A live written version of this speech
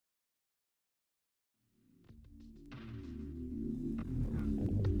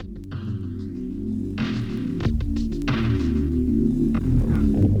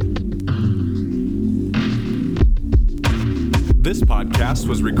This podcast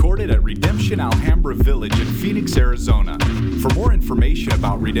was recorded at Redemption Alhambra Village in Phoenix, Arizona. For more information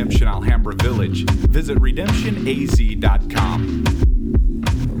about Redemption Alhambra Village, visit redemptionaz.com.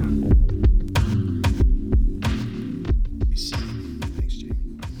 Thanks, Jamie.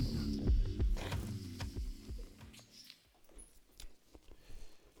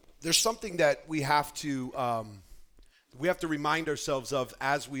 There's something that we have to remind ourselves of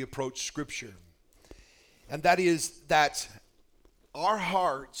as we approach Scripture, and that is that our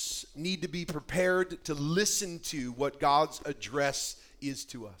hearts need to be prepared to listen to what God's address is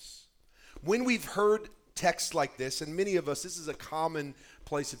to us. When we've heard texts like this, and many of us, this is a common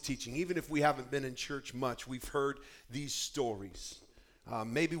place of teaching. Even if we haven't been in church much, we've heard these stories.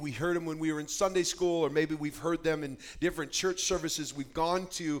 Maybe we heard them when we were in Sunday school, or maybe we've heard them in different church services we've gone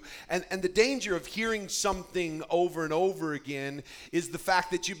to. And the danger of hearing something over and over again is the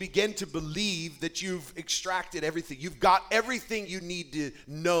fact that you begin to believe that you've extracted everything. You've got everything you need to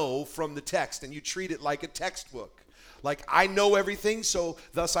know from the text, and you treat it like a textbook. Like, I know everything, so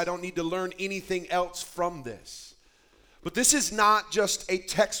thus I don't need to learn anything else from this. But this is not just a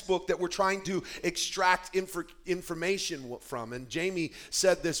textbook that we're trying to extract information from. And Jamie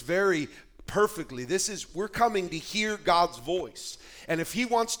said this very perfectly. We're coming to hear God's voice. And if he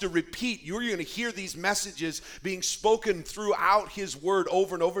wants to repeat, you're going to hear these messages being spoken throughout his word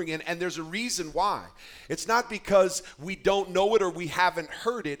over and over again. And there's a reason why. It's not because we don't know it or we haven't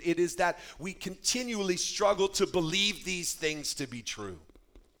heard it. It is that we continually struggle to believe these things to be true.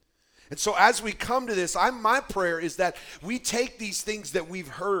 And so as we come to this, my prayer is that we take these things that we've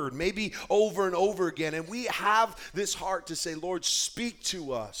heard, maybe over and over again, and we have this heart to say, Lord, speak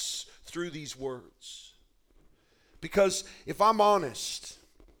to us through these words. Because if I'm honest,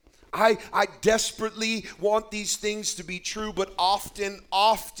 I desperately want these things to be true, but often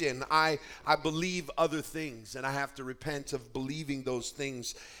I believe other things, and I have to repent of believing those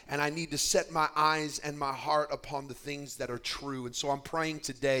things, and I need to set my eyes and my heart upon the things that are true. And so I'm praying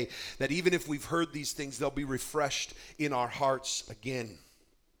today that even if we've heard these things, they'll be refreshed in our hearts again.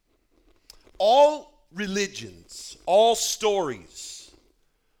 All religions, all stories,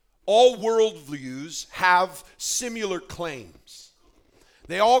 all worldviews have similar claims.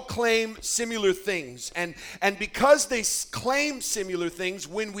 They all claim similar things, and because they claim similar things,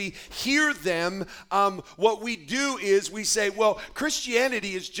 when we hear them, what we do is we say, well,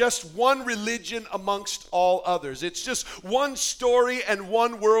 Christianity is just one religion amongst all others. It's just one story and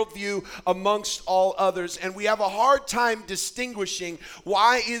one worldview amongst all others, and we have a hard time distinguishing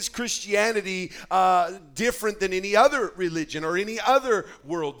why is Christianity different than any other religion or any other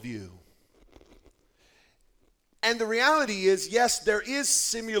worldview. And the reality is, yes, there is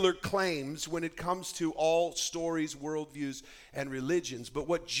similar claims when it comes to all stories, worldviews, and religions. But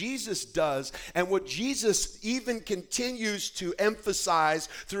what Jesus does, and what Jesus even continues to emphasize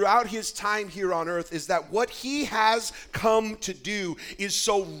throughout his time here on earth, is that what he has come to do is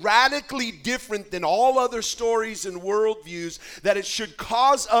so radically different than all other stories and worldviews that it should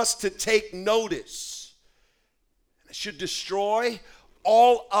cause us to take notice. It should destroy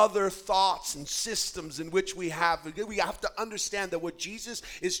all other thoughts and systems in which we have to understand that what Jesus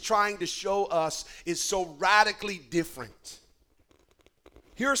is trying to show us is so radically different.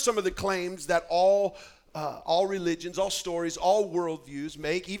 Here are some of the claims that all religions, all stories, all worldviews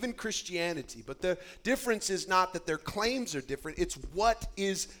make, even Christianity. But the difference is not that their claims are different, it's what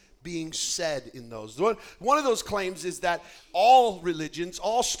is being said in those. One of those claims is that all religions,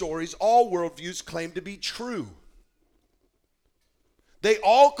 all stories, all worldviews claim to be true. They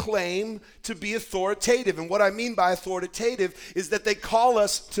all claim to be authoritative. And what I mean by authoritative is that they call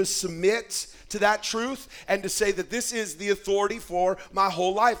us to submit to that truth and to say that this is the authority for my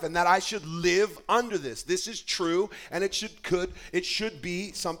whole life and that I should live under this. This is true, and it should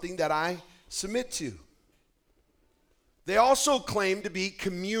be something that I submit to. They also claim to be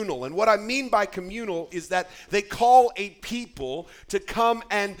communal. And what I mean by communal is that they call a people to come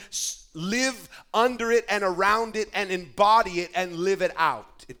and live under it and around it and embody it and live it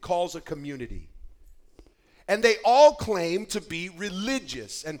out. It calls a community. And they all claim to be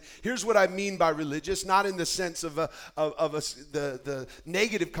religious. And here's what I mean by religious, not in the sense of the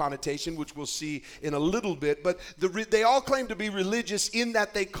negative connotation, which we'll see in a little bit, but they all claim to be religious in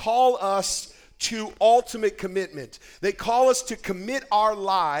that they call us to ultimate commitment. They call us to commit our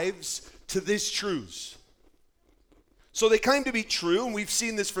lives to these truths. So they claim to be true, and we've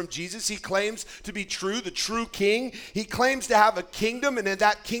seen this from Jesus. He claims to be true, the true king. He claims to have a kingdom, and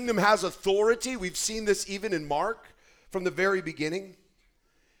that kingdom has authority. We've seen this even in Mark from the very beginning.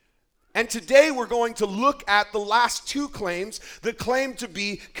 And today we're going to look at the last two claims, the claim to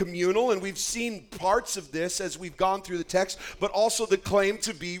be communal, and we've seen parts of this as we've gone through the text, but also the claim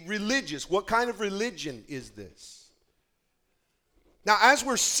to be religious. What kind of religion is this? Now, as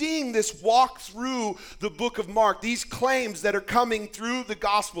we're seeing this walk through the book of Mark, these claims that are coming through the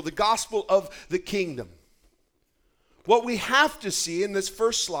gospel of the kingdom, what we have to see in this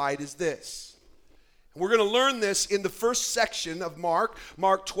first slide is this. We're going to learn this in the first section of Mark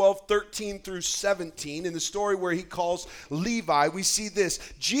 12, 13 through 17, in the story where he calls Levi. We see this.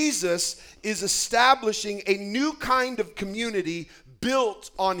 Jesus is establishing a new kind of community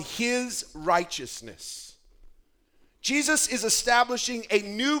built on his righteousness. Jesus is establishing a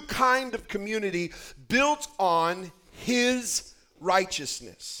new kind of community built on his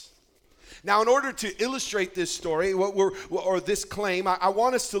righteousness. Now, in order to illustrate this story, this claim, I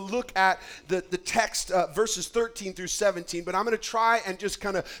want us to look at the text, verses 13 through 17, but I'm going to try and just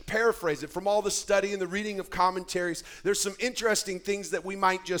kind of paraphrase it. From all the study and the reading of commentaries, there's some interesting things that we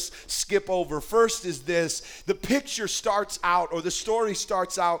might just skip over. First is this: the picture starts out, or the story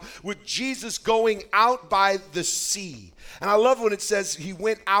starts out, with Jesus going out by the sea. And I love when it says he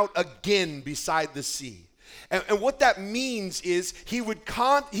went out again beside the sea. And what that means is he would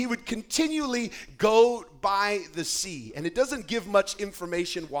continually go by the sea. And it doesn't give much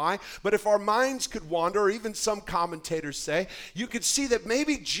information why, but if our minds could wander, or even some commentators say, you could see that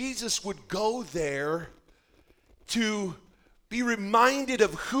maybe Jesus would go there to be reminded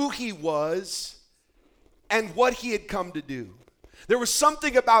of who he was and what he had come to do. There was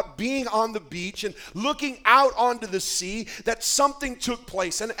something about being on the beach and looking out onto the sea that something took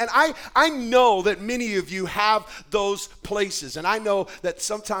place. And I know that many of you have those places. And I know that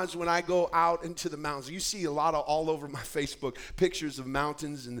sometimes when I go out into the mountains, you see a lot of all over my Facebook pictures of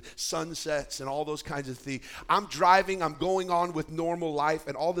mountains and sunsets and all those kinds of things. I'm driving, I'm going on with normal life,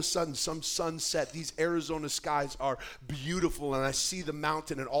 and all of a sudden some sunset, these Arizona skies are beautiful, and I see the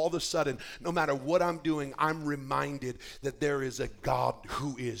mountain, and all of a sudden, no matter what I'm doing, I'm reminded that there is a God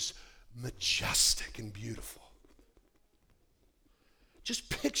who is majestic and beautiful. Just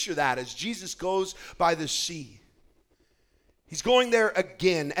picture that as Jesus goes by the sea. He's going there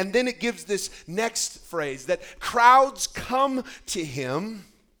again, and then it gives this next phrase that crowds come to him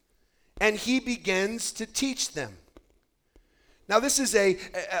and he begins to teach them. Now, this is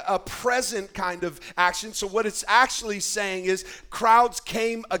a present kind of action. So what it's actually saying is crowds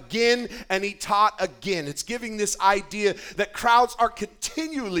came again and he taught again. It's giving this idea that crowds are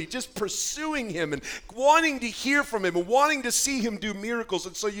continually just pursuing him and wanting to hear from him and wanting to see him do miracles.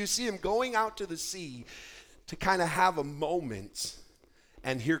 And so you see him going out to the sea to kind of have a moment,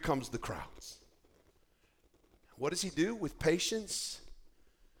 and here comes the crowds. What does he do? With patience,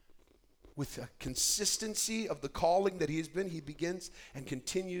 with a consistency of the calling that he has been, he begins and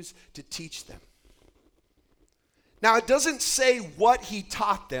continues to teach them. Now, it doesn't say what he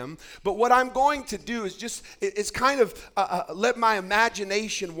taught them, but what I'm going to do is just, it's kind of let my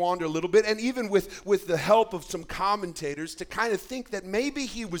imagination wander a little bit, and even with the help of some commentators, to kind of think that maybe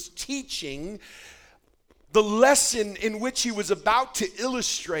he was teaching the lesson in which he was about to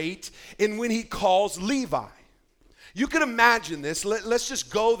illustrate in when he calls Levi. You can imagine this. Let's just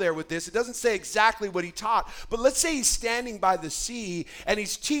go there with this. It doesn't say exactly what he taught, but let's say he's standing by the sea and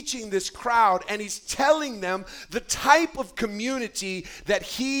he's teaching this crowd and he's telling them the type of community that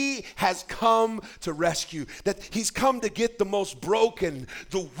he has come to rescue, that he's come to get the most broken,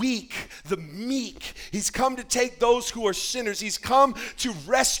 the weak, the meek. He's come to take those who are sinners. He's come to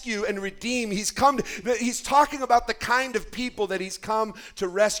rescue and redeem. He's talking about the kind of people that he's come to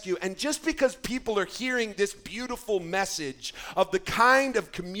rescue. And just because people are hearing this beautiful message of the kind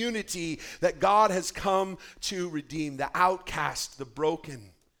of community that God has come to redeem, the outcast, the broken.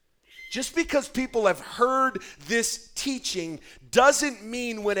 Just because people have heard this teaching doesn't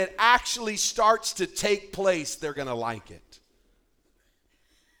mean when it actually starts to take place, they're going to like it.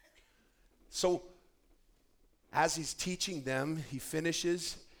 So as he's teaching them, he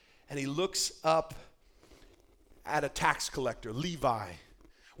finishes and he looks up at a tax collector, Levi.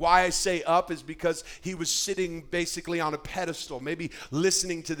 Why I say up is because he was sitting basically on a pedestal, maybe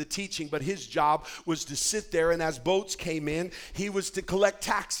listening to the teaching, but his job was to sit there, and as boats came in, he was to collect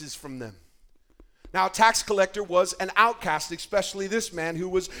taxes from them. Now, a tax collector was an outcast, especially this man who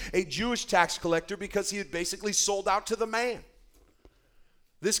was a Jewish tax collector because he had basically sold out to the man.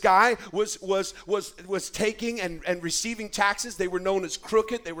 This guy was taking and receiving taxes. They were known as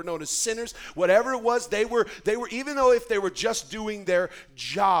crooked. They were known as sinners. Whatever it was, they were even though if they were just doing their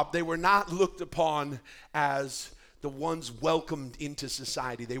job, they were not looked upon as the ones welcomed into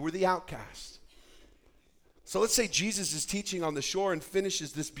society. They were the outcast. So let's say Jesus is teaching on the shore and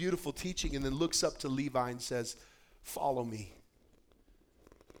finishes this beautiful teaching and then looks up to Levi and says, "Follow me."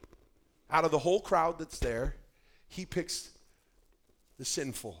 Out of the whole crowd that's there, he picks the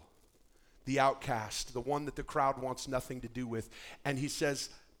sinful, the outcast, the one that the crowd wants nothing to do with. And he says,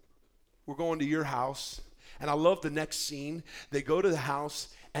 "We're going to your house." And I love the next scene. They go to the house,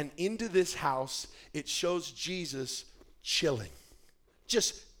 and into this house, it shows Jesus chilling.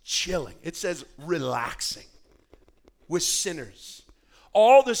 Just chilling. It says relaxing with sinners.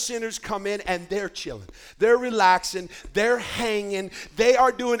 All the sinners come in and they're chilling. They're relaxing. They're hanging. They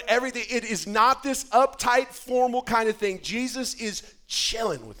are doing everything. It is not this uptight, formal kind of thing. Jesus is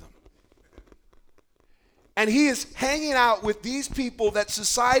chilling with them. And he is hanging out with these people that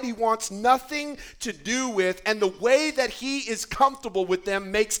society wants nothing to do with. And the way that he is comfortable with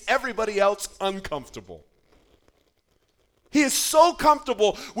them makes everybody else uncomfortable. He is so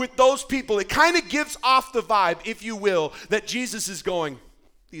comfortable with those people. It kind of gives off the vibe, if you will, that Jesus is going,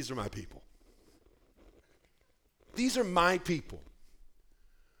 "These are my people. These are my people."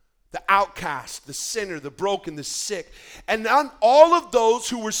 The outcast, the sinner, the broken, the sick. And all of those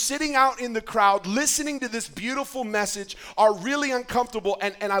who were sitting out in the crowd listening to this beautiful message are really uncomfortable.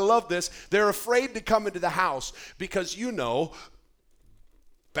 And I love this. They're afraid to come into the house because,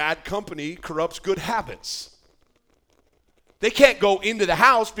 bad company corrupts good habits. They can't go into the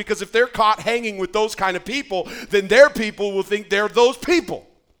house because if they're caught hanging with those kind of people, then their people will think they're those people.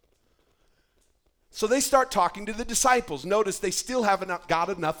 So they start talking to the disciples. Notice they still haven't got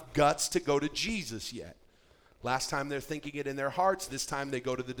enough guts to go to Jesus yet. Last time they're thinking it in their hearts. This time they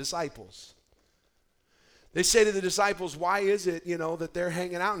go to the disciples. They say to the disciples, "Why is it, that they're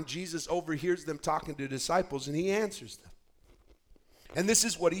hanging out?" And Jesus overhears them talking to the disciples and he answers them. And this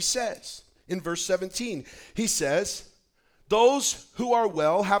is what he says in verse 17. He says, "Those who are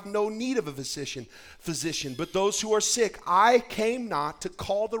well have no need of a physician, but those who are sick. I came not to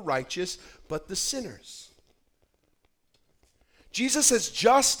call the righteous, but the sinners." Jesus has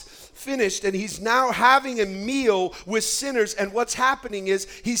just finished and he's now having a meal with sinners. And what's happening is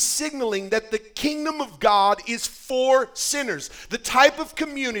he's signaling that the kingdom of God is for sinners. The type of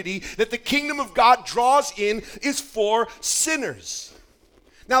community that the kingdom of God draws in is for sinners.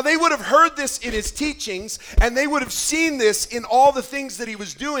 Now, they would have heard this in his teachings, and they would have seen this in all the things that he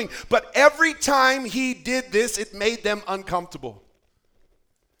was doing, but every time he did this, it made them uncomfortable.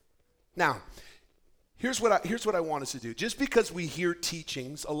 Now, here's what I want us to do. Just because we hear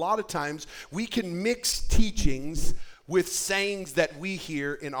teachings, a lot of times we can mix teachings with sayings that we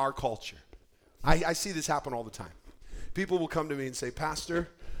hear in our culture. I see this happen all the time. People will come to me and say, "Pastor,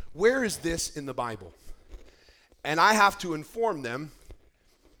 where is this in the Bible?" And I have to inform them,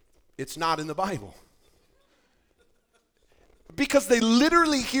 it's not in the Bible. Because they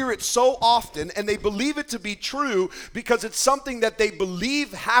literally hear it so often and they believe it to be true because it's something that they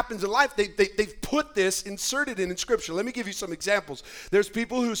believe happens in life. They've put this, inserted in Scripture. Let me give you some examples. There's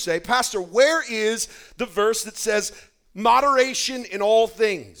people who say, "Pastor, where is the verse that says moderation in all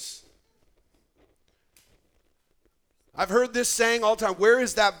things?" I've heard this saying all the time. Where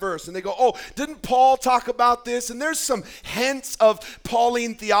is that verse? And they go, "Oh, didn't Paul talk about this?" And there's some hints of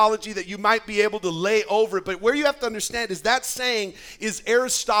Pauline theology that you might be able to lay over it. But where you have to understand is that saying is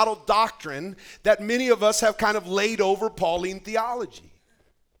Aristotle doctrine that many of us have kind of laid over Pauline theology.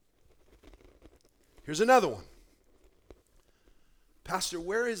 Here's another one. "Pastor,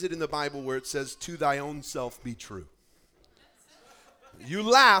 where is it in the Bible where it says, 'To thy own self be true'?" You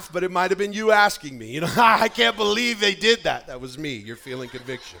laugh, but it might have been you asking me. I can't believe they did that. That was me. You're feeling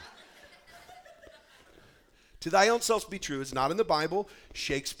conviction. "To thy own self be true" is not in the Bible.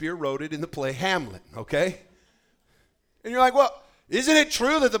 Shakespeare wrote it in the play Hamlet, okay? And you're like, "Well, isn't it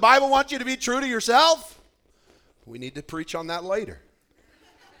true that the Bible wants you to be true to yourself?" We need to preach on that later.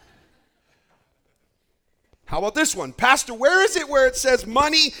 How about this one? "Pastor, where is it where it says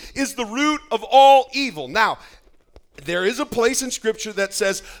money is the root of all evil?" Now, there is a place in Scripture that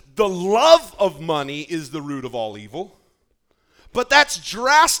says the love of money is the root of all evil, but that's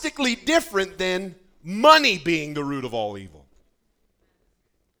drastically different than money being the root of all evil.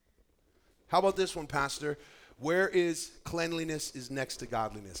 How about this one, Pastor? "Where is cleanliness is next to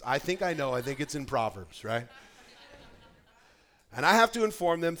godliness?" I think I know. I think it's in Proverbs, right? And I have to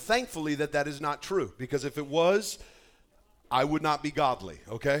inform them, thankfully, that that is not true, because if it was, I would not be godly,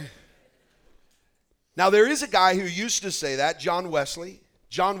 okay? Now, there is a guy who used to say that, John Wesley.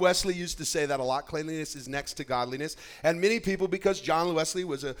 John Wesley used to say that a lot. Cleanliness is next to godliness. And many people, because John Wesley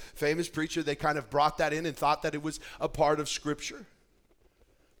was a famous preacher, they kind of brought that in and thought that it was a part of Scripture.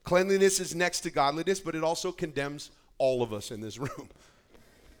 Cleanliness is next to godliness, but it also condemns all of us in this room.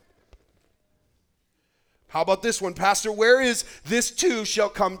 How about this one, Pastor? Where is this too shall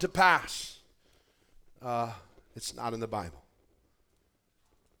come to pass? It's not in the Bible.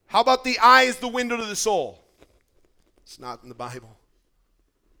 How about the eye is the window to the soul? It's not in the Bible.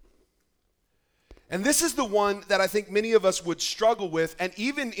 And this is the one that I think many of us would struggle with, and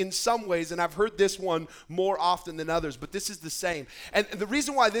even in some ways, and I've heard this one more often than others, but this is the same. And the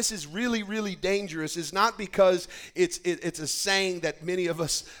reason why this is really, really dangerous is not because it's a saying that many of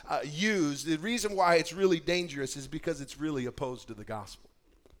us use. The reason why it's really dangerous is because it's really opposed to the gospel.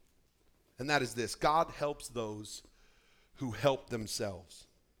 And that is this: God helps those who help themselves.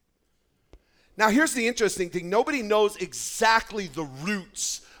 Now, here's the interesting thing. Nobody knows exactly the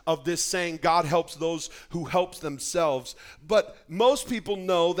roots of this saying, God helps those who help themselves. But most people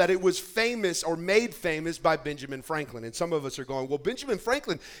know that it was famous or made famous by Benjamin Franklin. And some of us are going, well, Benjamin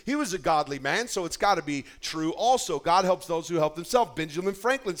Franklin, he was a godly man, so it's got to be true also. God helps those who help themselves. Benjamin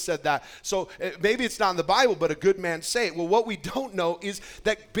Franklin said that. So maybe it's not in the Bible, but a good man say it. Well, what we don't know is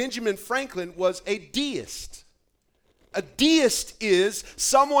that Benjamin Franklin was a deist. A deist is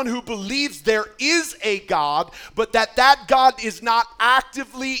someone who believes there is a God, but that God is not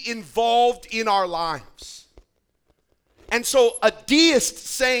actively involved in our lives. And so a deist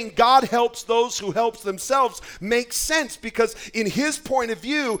saying God helps those who help themselves makes sense, because in his point of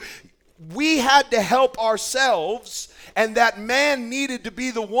view, we had to help ourselves, and that man needed to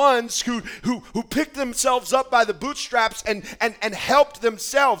be the ones who picked themselves up by the bootstraps and helped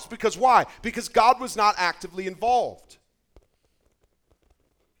themselves. Because why? Because God was not actively involved.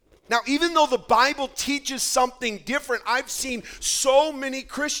 Now, even though the Bible teaches something different, I've seen so many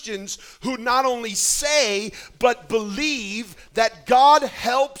Christians who not only say, but believe that God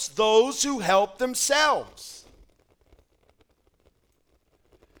helps those who help themselves.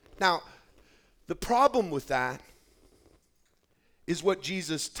 Now, the problem with that is what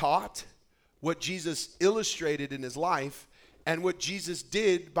Jesus taught, what Jesus illustrated in his life, and what Jesus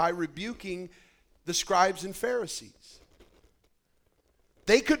did by rebuking the scribes and Pharisees.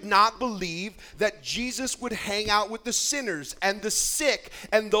 They could not believe that Jesus would hang out with the sinners and the sick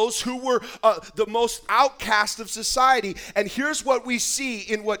and those who were the most outcast of society. And here's what we see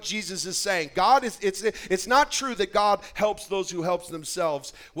in what Jesus is saying. It's not true that God helps those who help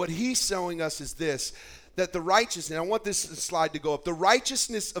themselves. What he's showing us is this, that the righteousness, I want this slide to go up, the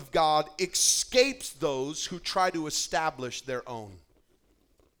righteousness of God escapes those who try to establish their own.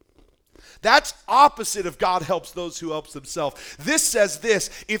 That's opposite of God helps those who help themselves. This says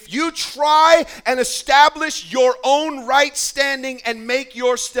this: if you try and establish your own right standing and make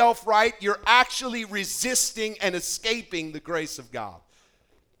yourself right, you're actually resisting and escaping the grace of God.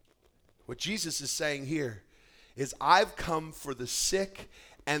 What Jesus is saying here is, I've come for the sick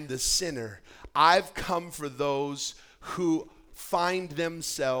and the sinner. I've come for those who find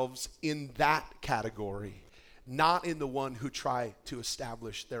themselves in that category, not in the one who try to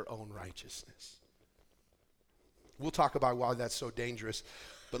establish their own righteousness. We'll talk about why that's so dangerous,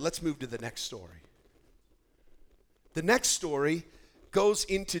 but let's move to the next story. The next story goes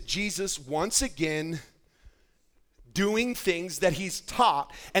into Jesus once again doing things that he's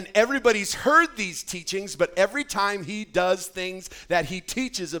taught, and everybody's heard these teachings, but every time he does things that he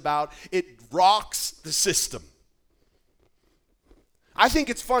teaches about, it rocks the system. I think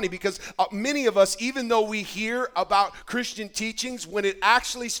it's funny because many of us, even though we hear about Christian teachings, when it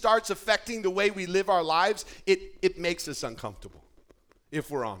actually starts affecting the way we live our lives, it makes us uncomfortable,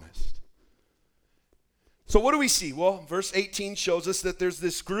 if we're honest. So what do we see? Well, verse 18 shows us that there's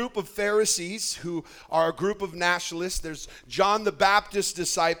this group of Pharisees who are a group of nationalists. There's John the Baptist's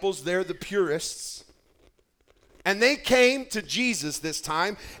disciples. They're the purists. And they came to Jesus this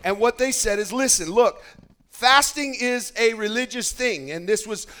time, and what they said is, listen, look, fasting is a religious thing, and this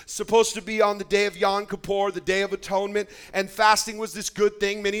was supposed to be on the day of Yom Kippur, the Day of Atonement, and fasting was this good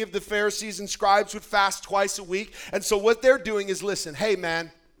thing. Many of the Pharisees and scribes would fast twice a week, and so what they're doing is, listen, hey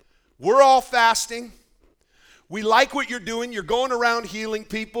man, we're all fasting. We like what you're doing. You're going around healing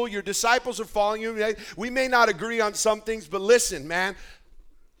people. Your disciples are following you. We may not agree on some things, but listen, man,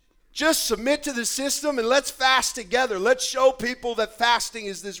 just submit to the system and let's fast together. Let's show people that fasting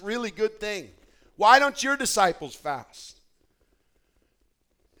is this really good thing. Why don't your disciples fast?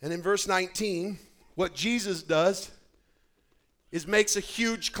 And in verse 19, what Jesus does is makes a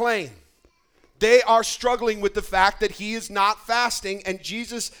huge claim. They are struggling with the fact that he is not fasting, and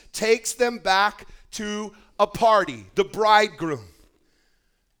Jesus takes them back to a party, the bridegroom.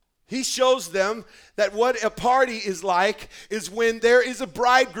 He shows them that what a party is like is when there is a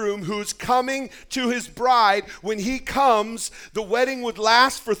bridegroom who's coming to his bride. When he comes, the wedding would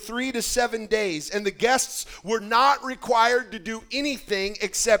last for 3 to 7 days, and the guests were not required to do anything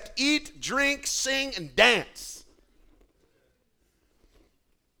except eat, drink, sing, and dance.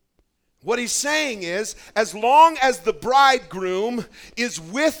 What he's saying is, as long as the bridegroom is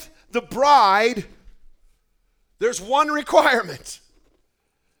with the bride, there's one requirement.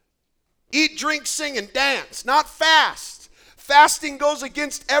 Eat, drink, sing, and dance, not fast. Fasting goes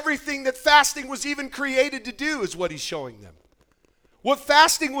against everything that fasting was even created to do, is what he's showing them. What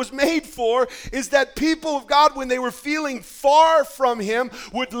fasting was made for is that people of God, when they were feeling far from Him,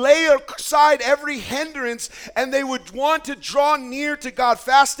 would lay aside every hindrance and they would want to draw near to God.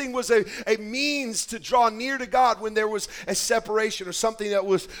 Fasting was a means to draw near to God when there was a separation or something that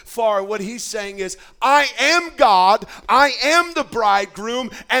was far. What He's saying is, I am God, I am the bridegroom,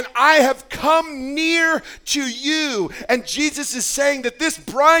 and I have come near to you. And Jesus is saying that this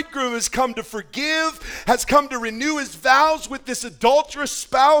bridegroom has come to forgive, has come to renew his vows with this adulterous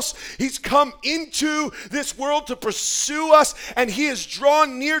spouse. He's come into this world to pursue us, and He is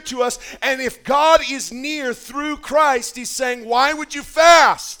drawn near to us. And if God is near through Christ, He's saying, why would you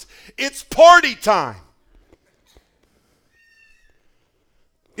fast? It's party time.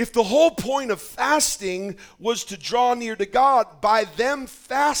 If the whole point of fasting was to draw near to God, by them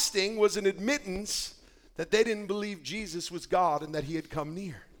fasting was an admittance that they didn't believe Jesus was God and that He had come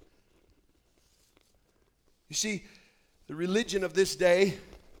near. You see, the religion of this day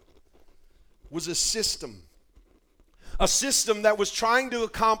was a system that was trying to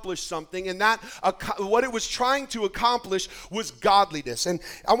accomplish something, and that what it was trying to accomplish was godliness. And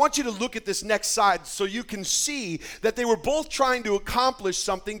I want you to look at this next slide so you can see that they were both trying to accomplish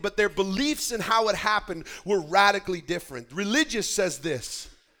something, but their beliefs and how it happened were radically different. Religious says this: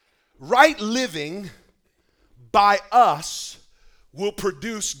 right living by us will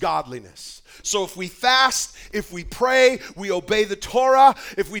produce godliness. So if we fast, if we pray, we obey the Torah,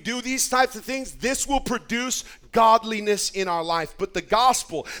 if we do these types of things, this will produce godliness in our life. But the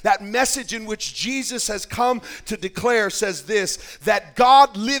gospel, that message in which Jesus has come to declare, says this: that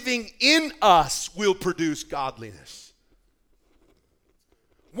God living in us will produce godliness.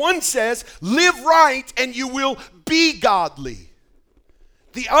 One says, live right and you will be godly.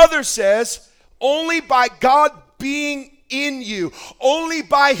 The other says, only by God being in you, only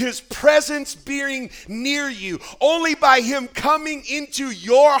by His presence being near you, only by Him coming into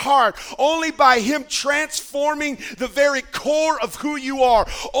your heart, only by Him transforming the very core of who you are,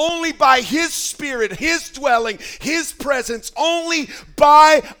 only by His Spirit, His dwelling, His presence, only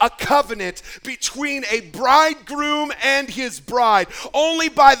by a covenant between a bridegroom and his bride, only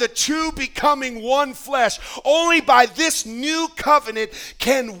by the two becoming one flesh, only by this new covenant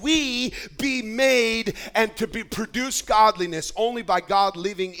can we be made and to be produce godliness. Only by God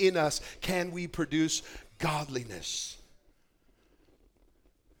living in us can we produce godliness.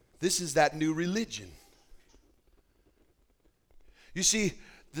 This is that new religion. You see,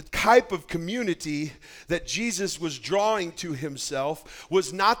 the type of community that Jesus was drawing to Himself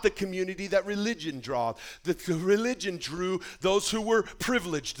was not the community that religion drew. The religion drew those who were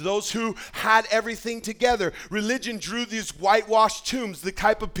privileged, those who had everything together. Religion drew these whitewashed tombs, the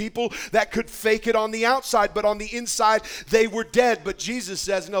type of people that could fake it on the outside, but on the inside they were dead. But Jesus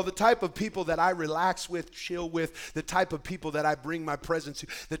says, no, the type of people that I relax with, chill with, the type of people that I bring my presence to,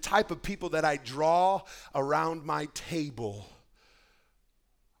 the type of people that I draw around my table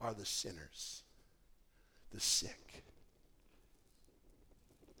are the sinners, the sick.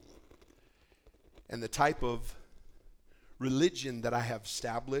 And the type of religion that I have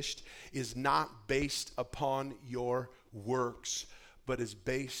established is not based upon your works, but is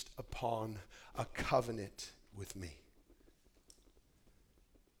based upon a covenant with me.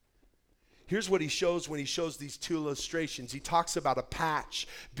 Here's what he shows when he shows these two illustrations. He talks about a patch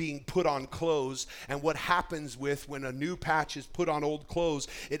being put on clothes, and what happens with when a new patch is put on old clothes,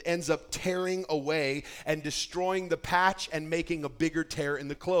 it ends up tearing away and destroying the patch and making a bigger tear in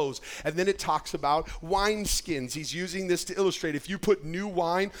the clothes. And then it talks about wineskins. He's using this to illustrate if you put new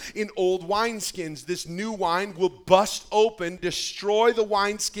wine in old wineskins, this new wine will bust open, destroy the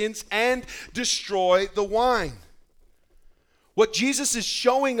wineskins, and destroy the wine. What Jesus is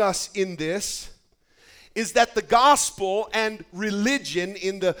showing us in this is that the gospel and religion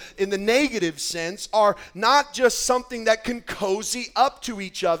in the negative sense are not just something that can cozy up to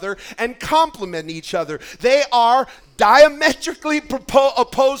each other and complement each other. They are diametrically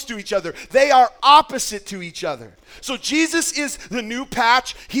opposed to each other. They are opposite to each other. So Jesus is the new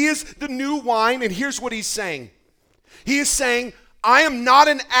patch. He is the new wine, and here's what He's saying. He is saying, I am not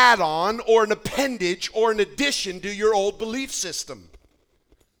an add-on or an appendage or an addition to your old belief system.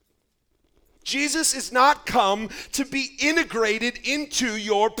 Jesus is not come to be integrated into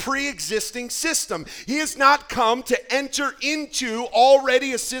your pre-existing system. He has not come to enter into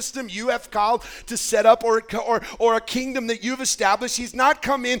already a system you have called to set up or a kingdom that you've established. He's not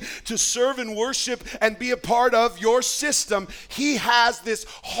come in to serve and worship and be a part of your system. He has this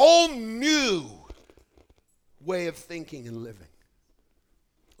whole new way of thinking and living.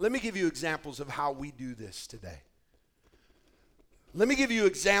 Let me give you examples of how we do this today. Let me give you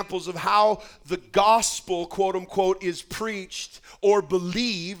examples of how the gospel, quote unquote, is preached or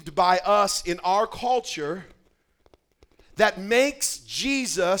believed by us in our culture that makes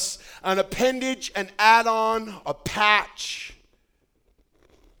Jesus an appendage, an add-on, a patch,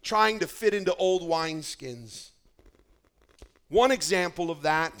 trying to fit into old wineskins. One example of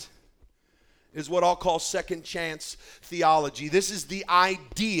that is what I'll call second chance theology. This is the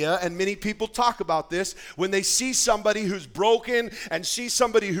idea, and many people talk about this, when they see somebody who's broken and see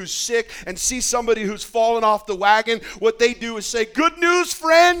somebody who's sick and see somebody who's fallen off the wagon, what they do is say, good news,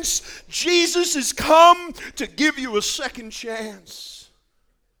 friends, Jesus has come to give you a second chance.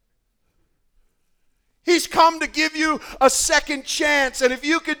 He's come to give you a second chance, and if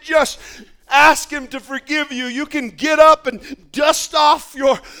you could just ask him to forgive you, you can get up and dust off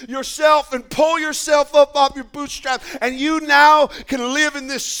yourself and pull yourself up off your bootstraps, and you now can live in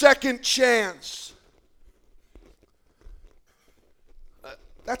this second chance.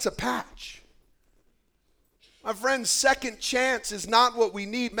 That's a patch. My friends, second chance is not what we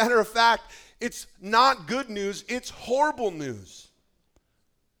need. Matter of fact, it's not good news, it's horrible news.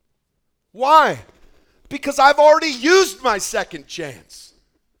 Why? Because I've already used my second chance.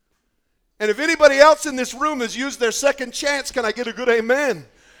 And if anybody else in this room has used their second chance, can I get a good amen?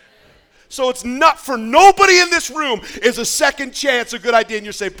 So it's not, for nobody in this room is a second chance a good idea. And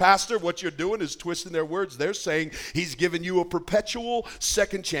you say, Pastor, what you're doing is twisting their words. They're saying he's giving you a perpetual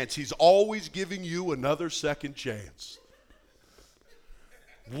second chance. He's always giving you another second chance.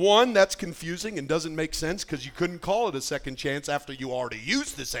 One, that's confusing and doesn't make sense because you couldn't call it a second chance after you already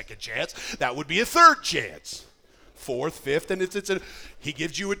used the second chance. That would be a third chance. Fourth, fifth, and he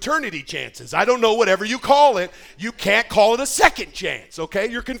gives you eternity chances. I don't know, whatever you call it, you can't call it a second chance, okay?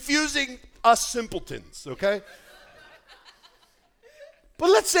 You're confusing us simpletons, okay?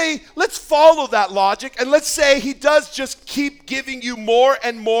 But let's follow that logic, and let's say he does just keep giving you more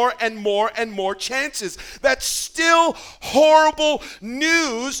and more and more and more chances. That's still horrible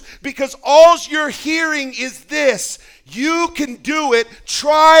news, because all you're hearing is this: you can do it,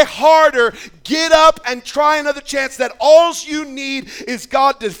 try harder, get up and try another chance. That all you need is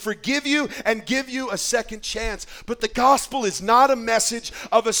God to forgive you and give you a second chance. But the gospel is not a message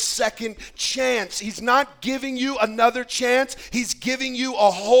of a second chance. He's not giving you another chance. He's giving you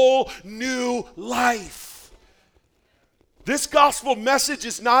a whole new life. This gospel message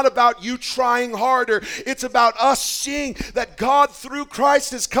is not about you trying harder. It's about us seeing that God through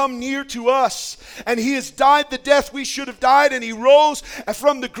Christ has come near to us, and he has died the death we should have died, and he rose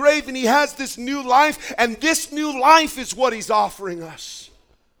from the grave, and he has this new life, and this new life is what he's offering us.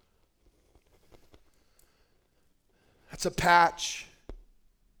 That's a patch.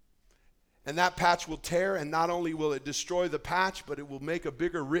 And that patch will tear, and not only will it destroy the patch, but it will make a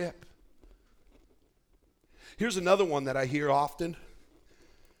bigger rip. Here's another one that I hear often,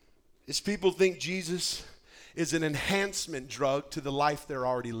 is people think Jesus is an enhancement drug to the life they're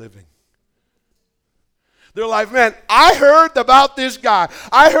already living. They're like, man, I heard about this guy.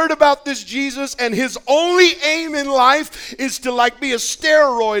 I heard about this Jesus, and his only aim in life is to be a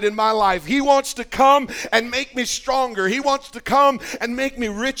steroid in my life. He wants to come and make me stronger. He wants to come and make me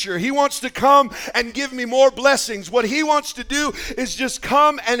richer. He wants to come and give me more blessings. What he wants to do is just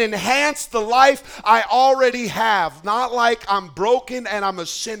come and enhance the life I already have. Not like I'm broken and I'm a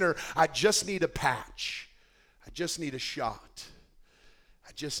sinner. I just need a patch. I just need a shot.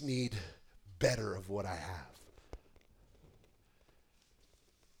 I just need better of what I have.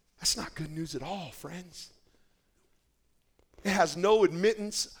 That's not good news at all, friends. It has no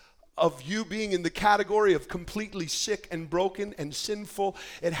admittance of you being in the category of completely sick and broken and sinful.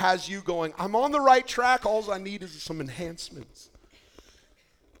 It has you going, I'm on the right track. All I need is some enhancements.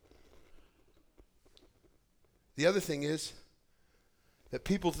 The other thing is that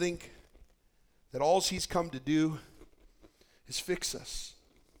people think that all he's come to do is fix us.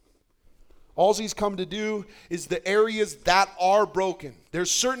 All he's come to do is the areas that are broken. There's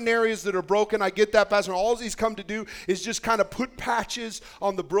certain areas that are broken. I get that, Pastor. All he's come to do is just kind of put patches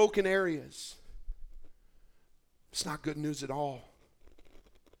on the broken areas. It's not good news at all.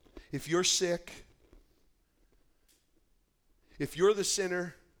 If you're sick, if you're the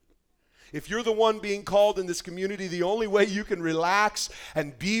sinner, if you're the one being called in this community, the only way you can relax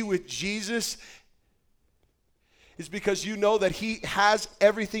and be with Jesus is because you know that he has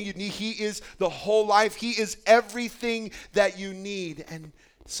everything you need. He is the whole life. He is everything that you need. And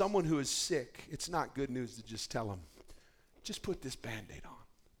someone who is sick, it's not good news to just tell them, just put this Band-Aid on.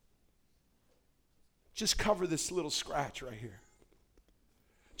 Just cover this little scratch right here.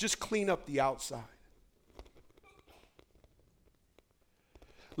 Just clean up the outside.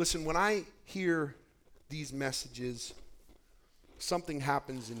 Listen, when I hear these messages, something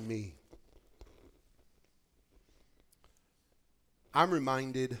happens in me. I'm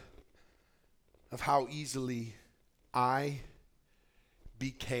reminded of how easily I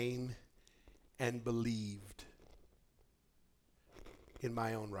became and believed in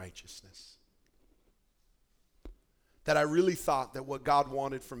my own righteousness. That I really thought that what God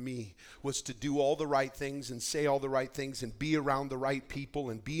wanted from me was to do all the right things and say all the right things and be around the right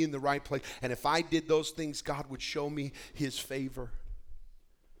people and be in the right place. And if I did those things, God would show me his favor.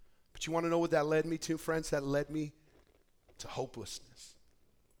 But you want to know what that led me to, friends? That led me to hopelessness.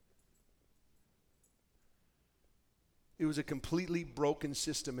 It was a completely broken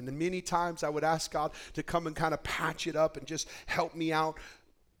system. And many times I would ask God to come and kind of patch it up and just help me out.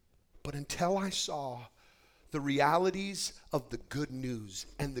 But until I saw the realities of the good news,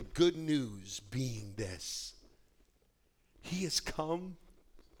 and the good news being this: he has come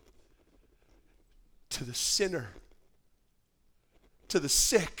to the sinner, to the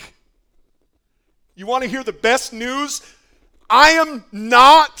sick. You want to hear the best news? I am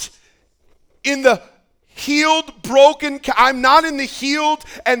not in the healed, broken, I'm not in the healed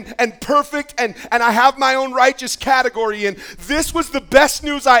and perfect and I have my own righteous category. And this was the best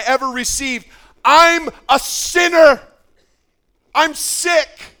news I ever received. I'm a sinner. I'm sick.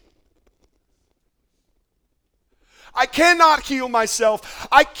 I cannot heal myself.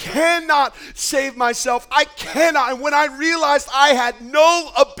 I cannot save myself. I cannot. And when I realized I had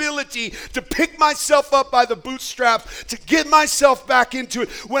no ability to pick myself up by the bootstraps, to get myself back into it,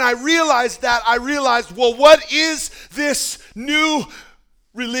 when I realized that, I realized, well, what is this new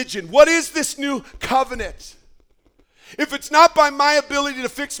religion? What is this new covenant? If it's not by my ability to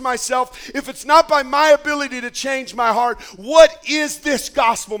fix myself, if it's not by my ability to change my heart, what is this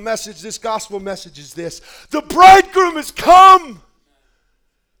gospel message? This gospel message is this: the bridegroom has come.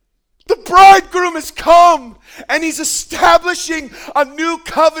 The bridegroom has come, and he's establishing a new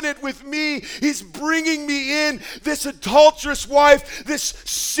covenant with me. He's bringing me in, this adulterous wife, this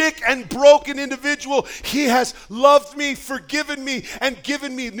sick and broken individual. He has loved me, forgiven me, and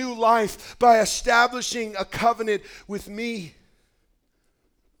given me new life by establishing a covenant with me.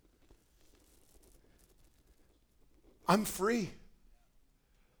 I'm free.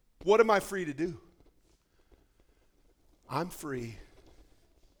 What am I free to do? I'm free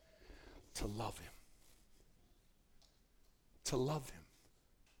to love him. To love him.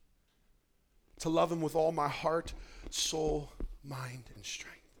 To love him with all my heart, soul, mind, and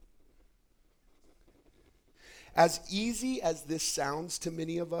strength. As easy as this sounds to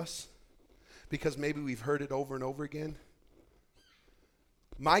many of us, because maybe we've heard it over and over again,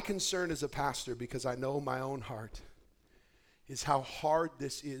 my concern as a pastor, because I know my own heart, is how hard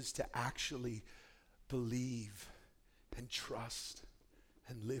this is to actually believe and trust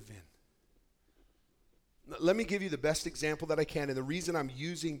and live in. Let me give you the best example that I can. And the reason I'm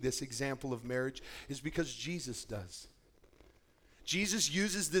using this example of marriage is because Jesus does. Jesus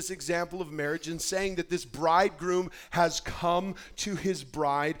uses this example of marriage in saying that this bridegroom has come to his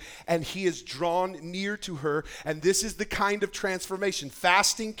bride and he is drawn near to her. And this is the kind of transformation.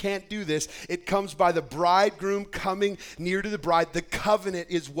 Fasting can't do this. It comes by the bridegroom coming near to the bride. The covenant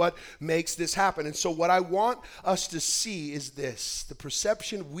is what makes this happen. And so what I want us to see is this: the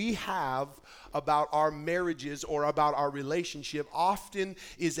perception we have about our marriages or about our relationship often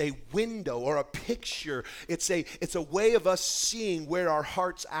is a window or a picture. It's a way of us seeing where our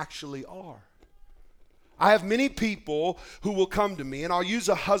hearts actually are. I have many people who will come to me, and I'll use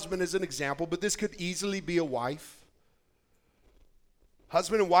a husband as an example, but this could easily be a wife.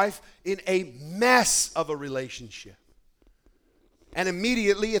 Husband and wife in a mess of a relationship. And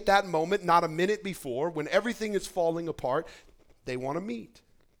immediately at that moment, not a minute before, when everything is falling apart, they want to meet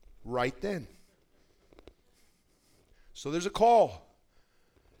right then. So there's a call,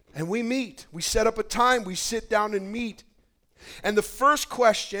 and we meet. We set up a time. We sit down and meet. And the first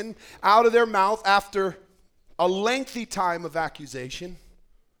question out of their mouth after a lengthy time of accusation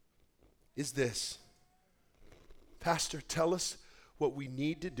is this: Pastor, tell us what we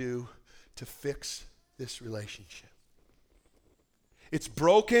need to do to fix this relationship. It's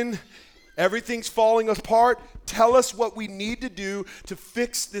broken. Everything's falling apart. Tell us what we need to do to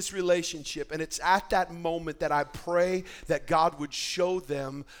fix this relationship. And it's at that moment that I pray that God would show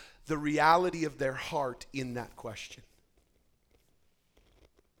them the reality of their heart in that question.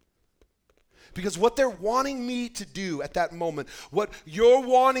 Because what they're wanting me to do at that moment, what you're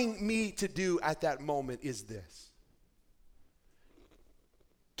wanting me to do at that moment is this.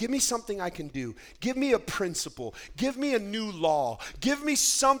 Give me something I can do. Give me a principle. Give me a new law. Give me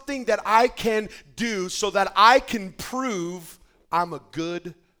something that I can do so that I can prove I'm a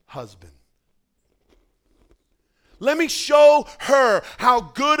good husband. Let me show her how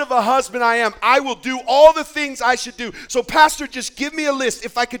good of a husband I am. I will do all the things I should do. So, Pastor, just give me a list.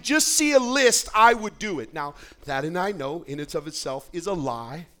 If I could just see a list, I would do it. Now, that and I know in and of itself is a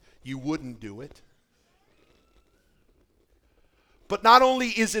lie. You wouldn't do it. But not only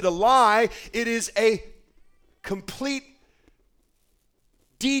is it a lie, it is a complete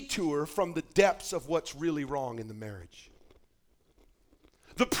detour from the depths of what's really wrong in the marriage.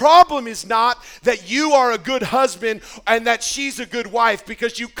 The problem is not that you are a good husband and that she's a good wife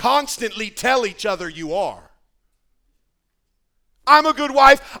because you constantly tell each other you are. I'm a good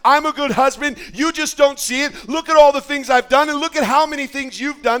wife, I'm a good husband, you just don't see it. Look at all the things I've done and look at how many things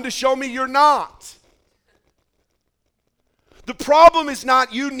you've done to show me you're not. The problem is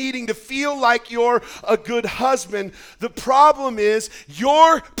not you needing to feel like you're a good husband. The problem is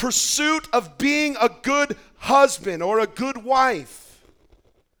your pursuit of being a good husband or a good wife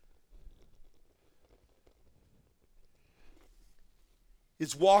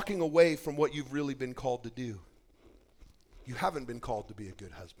is walking away from what you've really been called to do. You haven't been called to be a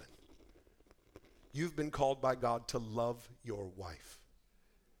good husband. You've been called by God to love your wife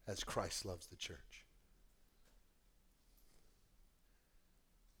as Christ loves the church.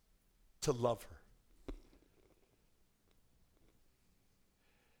 To love her.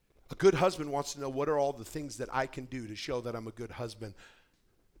 A good husband wants to know what are all the things that I can do to show that I'm a good husband.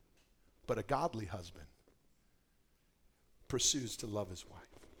 But a godly husband pursues to love his wife.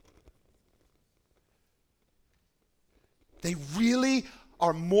 They really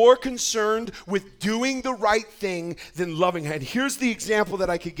are more concerned with doing the right thing than loving her. And here's the example that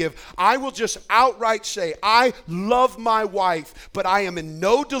I could give. I will just outright say, I love my wife, but I am in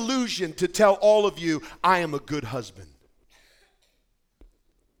no delusion to tell all of you I am a good husband.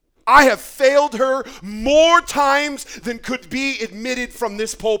 I have failed her more times than could be admitted from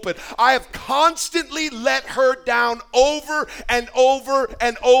this pulpit. I have constantly let her down over and over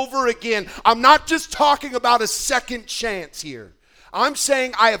and over again. I'm not just talking about a second chance here. I'm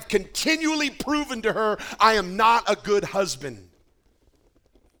saying I have continually proven to her I am not a good husband.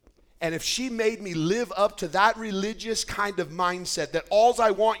 And if she made me live up to that religious kind of mindset that all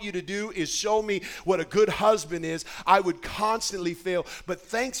I want you to do is show me what a good husband is, I would constantly fail. But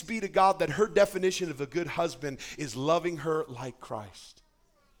thanks be to God that her definition of a good husband is loving her like Christ.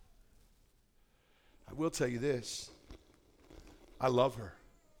 I will tell you this. I love her.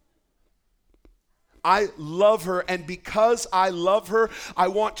 I love her, and because I love her, I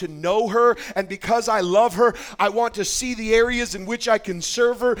want to know her, and because I love her, I want to see the areas in which I can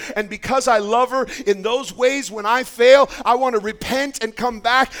serve her, and because I love her in those ways when I fail, I want to repent and come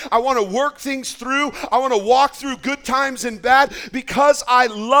back. I want to work things through. I want to walk through good times and bad. Because I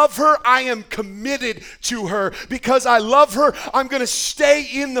love her, I am committed to her. Because I love her, I'm going to stay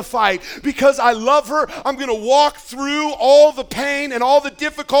in the fight. Because I love her, I'm going to walk through all the pain and all the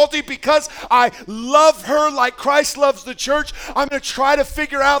difficulty. Because I love her like Christ loves the church, I'm going to try to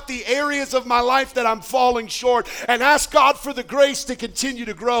figure out the areas of my life that I'm falling short and ask God for the grace to continue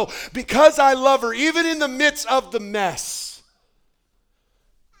to grow because I love her, even in the midst of the mess.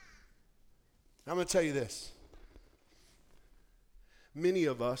 I'm going to tell you this. Many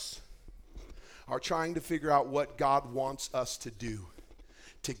of us are trying to figure out what God wants us to do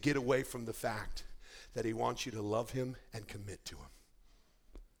to get away from the fact that He wants you to love Him and commit to Him.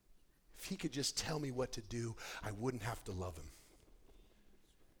 If He could just tell me what to do, I wouldn't have to love Him.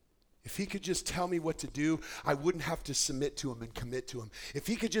 If He could just tell me what to do, I wouldn't have to submit to Him and commit to Him. If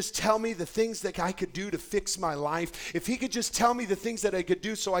He could just tell me the things that I could do to fix my life, if He could just tell me the things that I could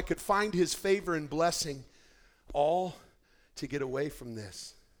do so I could find His favor and blessing, all to get away from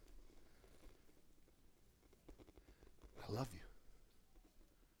this. I love you.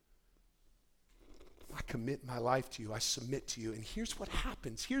 I commit my life to you. I submit to you. And here's what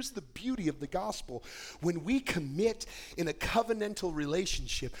happens. Here's the beauty of the gospel. When we commit in a covenantal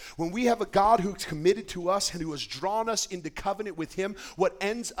relationship, when we have a God who's committed to us and who has drawn us into covenant with Him, what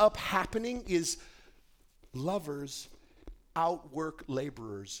ends up happening is lovers outwork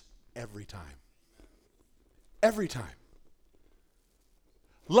laborers every time. Every time.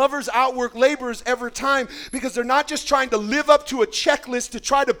 Lovers outwork laborers every time because they're not just trying to live up to a checklist to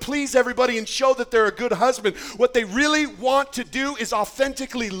try to please everybody and show that they're a good husband. What they really want to do is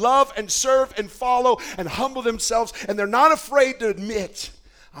authentically love and serve and follow and humble themselves. And they're not afraid to admit,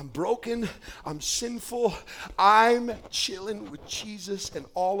 I'm broken, I'm sinful, I'm chilling with Jesus and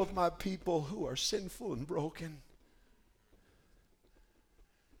all of my people who are sinful and broken.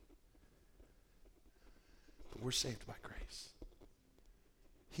 But we're saved by grace.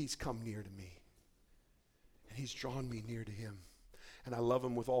 He's come near to me, and he's drawn me near to him. And I love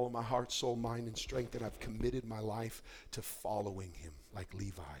him with all of my heart, soul, mind, and strength, and I've committed my life to following him like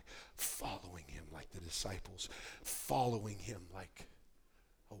Levi, following him like the disciples, following him like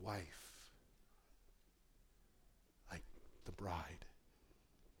a wife, like the bride.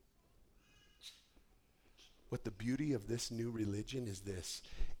 What the beauty of this new religion is this: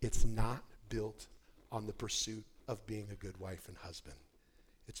 it's not built on the pursuit of being a good wife and husband.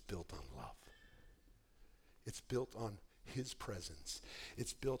 It's built on love. It's built on his presence.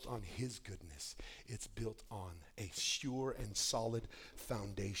 It's built on his goodness. It's built on a sure and solid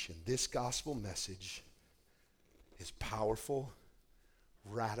foundation. This gospel message is powerful,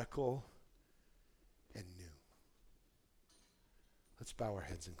 radical, and new. Let's bow our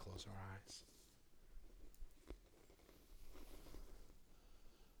heads and close our eyes.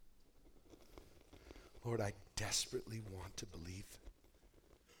 Lord, I desperately want to believe.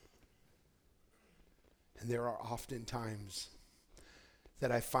 And there are often times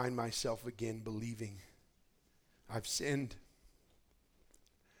that I find myself again believing I've sinned.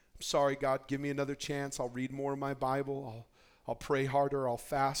 I'm sorry, God, give me another chance. I'll read more of my Bible. I'll pray harder. I'll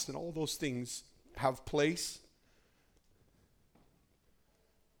fast. And all those things have place.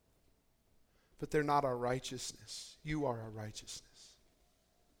 But they're not our righteousness. You are our righteousness.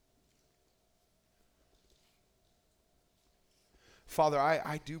 Father,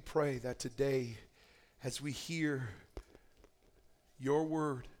 I do pray that today, as we hear your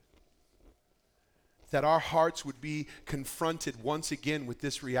word, that our hearts would be confronted once again with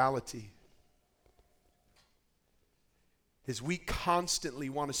this reality. As we constantly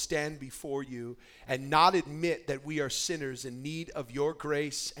want to stand before you and not admit that we are sinners in need of your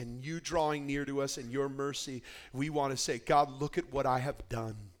grace and you drawing near to us and your mercy, we want to say, God, look at what I have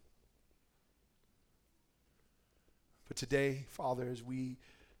done. But today, Father, as we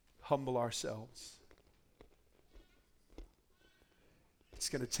humble ourselves, it's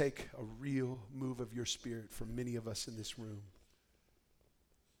going to take a real move of your Spirit for many of us in this room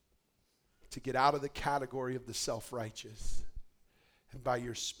to get out of the category of the self-righteous and by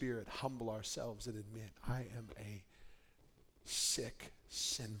your Spirit humble ourselves and admit, I am a sick,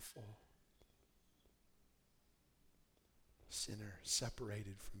 sinful sinner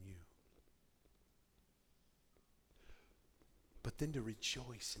separated from you. But then to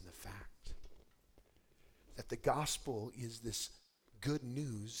rejoice in the fact that the gospel is this good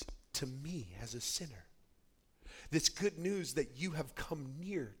news to me as a sinner. This good news that you have come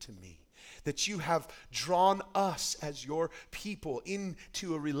near to me, that you have drawn us as your people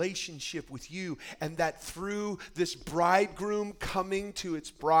into a relationship with you, and that through this bridegroom coming to its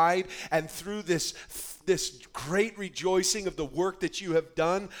bride and through this great rejoicing of the work that you have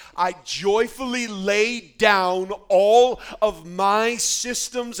done, I joyfully lay down all of my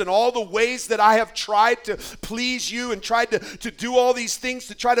systems and all the ways that I have tried to please you and tried to do all these things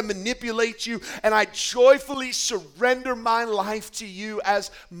to try to manipulate you, and I joyfully surrender my life to you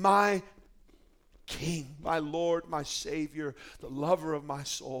as my King, my Lord, my Savior, the lover of my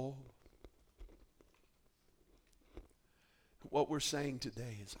soul. What we're saying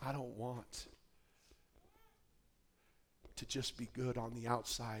today is, I don't want to just be good on the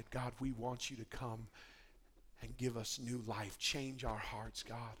outside. God, we want you to come and give us new life. Change our hearts,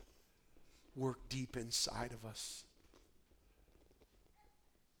 God. Work deep inside of us.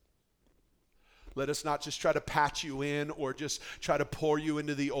 Let us not just try to patch you in or just try to pour you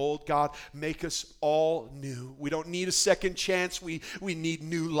into the old. God, make us all new. We don't need a second chance. We need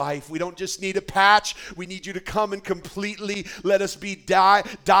new life. We don't just need a patch. We need you to come and completely let us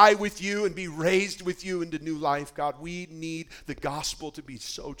die with you and be raised with you into new life. God, we need the gospel to be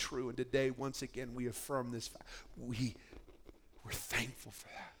so true. And today, once again, we affirm this fact. We're thankful for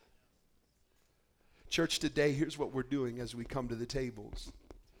that. Church, today, here's what we're doing as we come to the tables.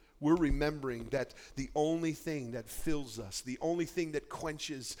 We're remembering that the only thing that fills us, the only thing that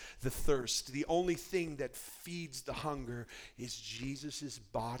quenches the thirst, the only thing that feeds the hunger is Jesus'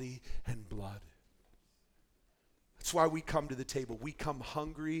 body and blood. That's why we come to the table. We come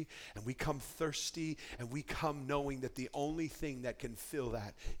hungry and we come thirsty and we come knowing that the only thing that can fill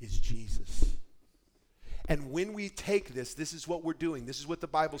that is Jesus. And when we take this is what we're doing. This is what the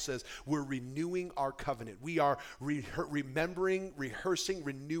Bible says. We're renewing our covenant. We are remembering, rehearsing,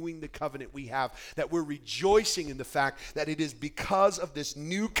 renewing the covenant we have. That we're rejoicing in the fact that it is because of this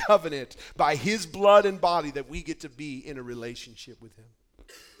new covenant by his blood and body that we get to be in a relationship with him.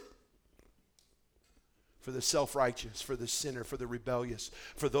 For the self-righteous, for the sinner, for the rebellious,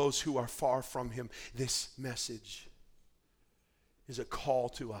 for those who are far from him, this message is a call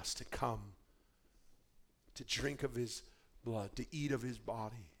to us to come, to drink of his blood, to eat of his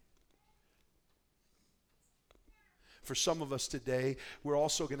body. For some of us today, we're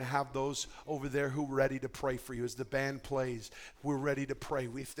also going to have those over there who are ready to pray for you. As the band plays, we're ready to pray.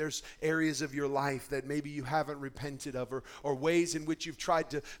 If there's areas of your life that maybe you haven't repented of, or ways in which you've tried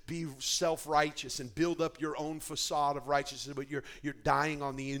to be self-righteous and build up your own facade of righteousness, but you're dying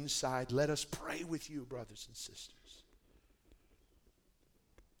on the inside, let us pray with you, brothers and sisters.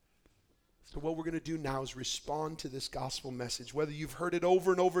 So what we're going to do now is respond to this gospel message. Whether you've heard it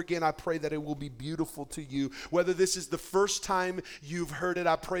over and over again, I pray that it will be beautiful to you. Whether this is the first time you've heard it,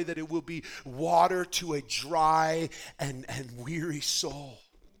 I pray that it will be water to a dry and weary soul.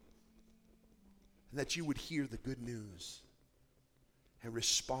 And that you would hear the good news and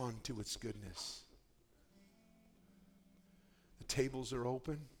respond to its goodness. The tables are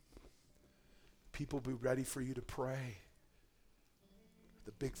open. People will be ready for you to pray.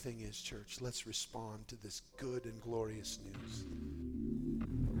 The big thing is, church, let's respond to this good and glorious news.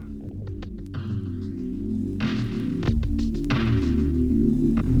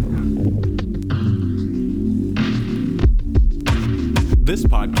 This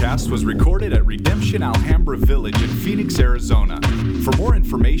podcast was recorded at Redemption Alhambra Village in Phoenix, Arizona. For more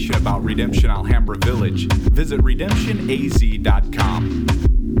information about Redemption Alhambra Village, visit redemptionaz.com.